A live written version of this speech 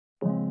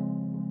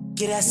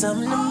Get that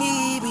something to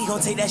me. We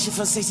gon' take that shit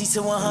from 60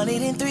 to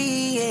 103,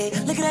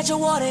 yeah. Looking at your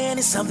water and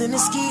it's something to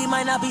ski.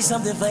 Might not be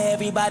something for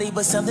everybody,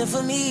 but something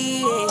for me,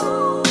 yeah.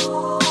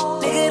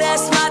 Nigga,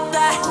 that's my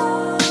thigh,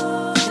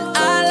 and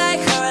I like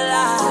her a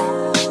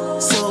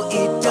lot. So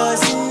it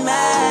doesn't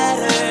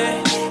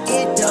matter,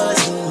 it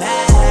doesn't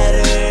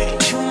matter.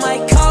 You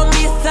might call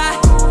me a thigh,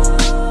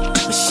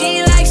 but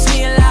she likes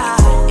me a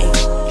lot.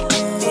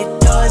 And it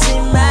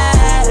doesn't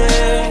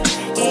matter,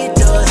 it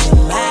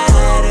doesn't matter.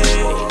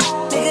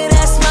 Nigga,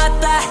 that's my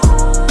thigh,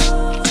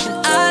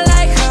 and I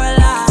like her a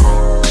lot.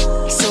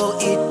 So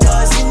it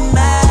doesn't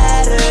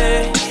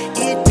matter,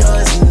 it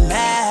doesn't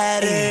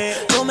matter.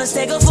 Don't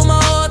mistake her for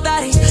my whole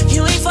body.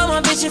 You ain't for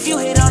my bitch if you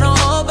hit on her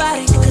whole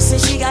body. Cause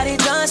since she got it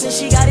done,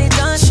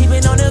 she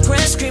been on the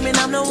ground screaming,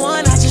 I'm the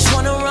one. I just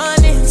wanna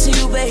run into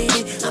you,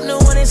 baby. I'm the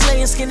one that's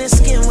laying skin to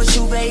skin with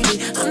you,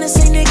 baby. I'm the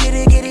same nigga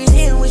to get it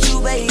in with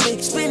you,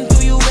 baby. Spin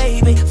through you,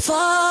 baby.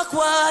 Fuck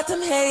what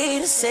them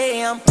haters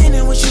say. I'm in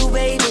it with you,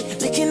 baby.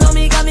 Licking on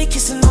me, got me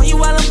kissing on you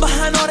while I'm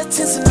behind all the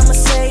tents, and I'ma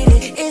say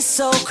it. It's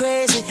so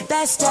crazy,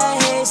 that's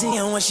that hazy.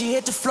 And when she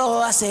hit the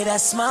floor, I say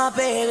that's my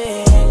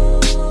baby.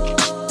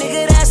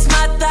 Nigga, that's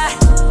my thigh,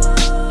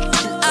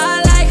 and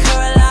I like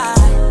her a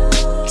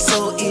lot.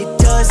 So it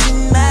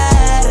doesn't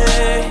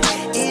matter,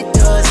 it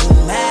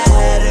doesn't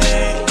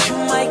matter. You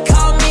might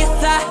call me a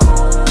thigh,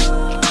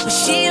 but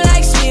she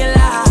likes me a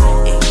lot.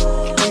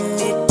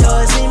 And it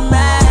doesn't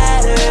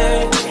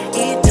matter,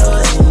 it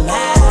doesn't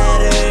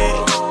matter.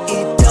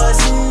 It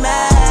doesn't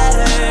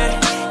matter,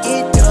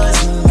 it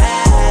doesn't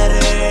matter.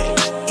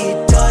 It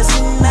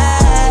doesn't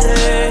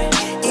matter,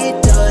 it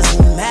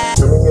doesn't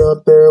matter. Turn me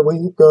up, there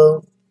we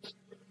go.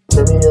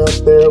 Turn me up,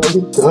 there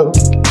we go.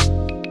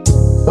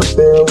 Up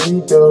there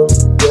we go,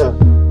 yeah.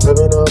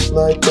 Coming up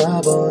like that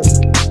boy.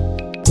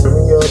 Turn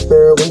me up,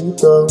 there we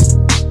go.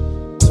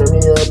 Turn me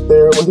up,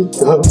 there we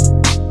go.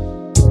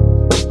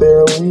 Up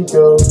there we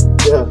go,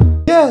 yeah.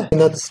 Yeah,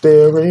 not the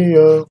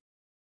stereo.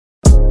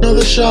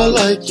 Another shot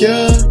like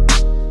yeah.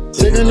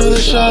 Take another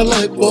shot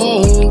like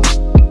whoa.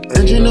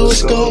 And you know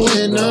it's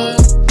going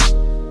up.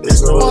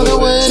 There's no other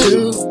way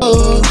to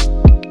go.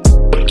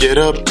 Get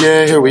up,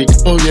 yeah, here we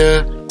go,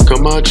 yeah.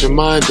 Come out your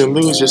mind and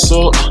lose your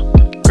soul.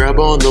 Grab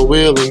on the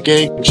wheel and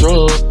gain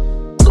control.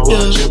 Go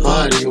out your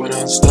body when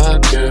I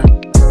stop, yeah.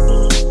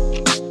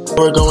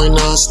 We're going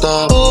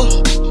non-stop.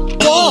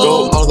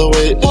 Go all the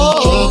way and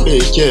drop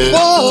it, yeah.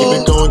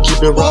 Keep it going,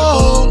 keep it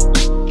rocking.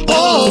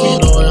 If you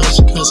know where else,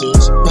 cause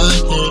it's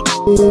right here.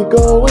 We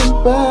going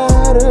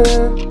better.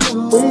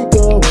 We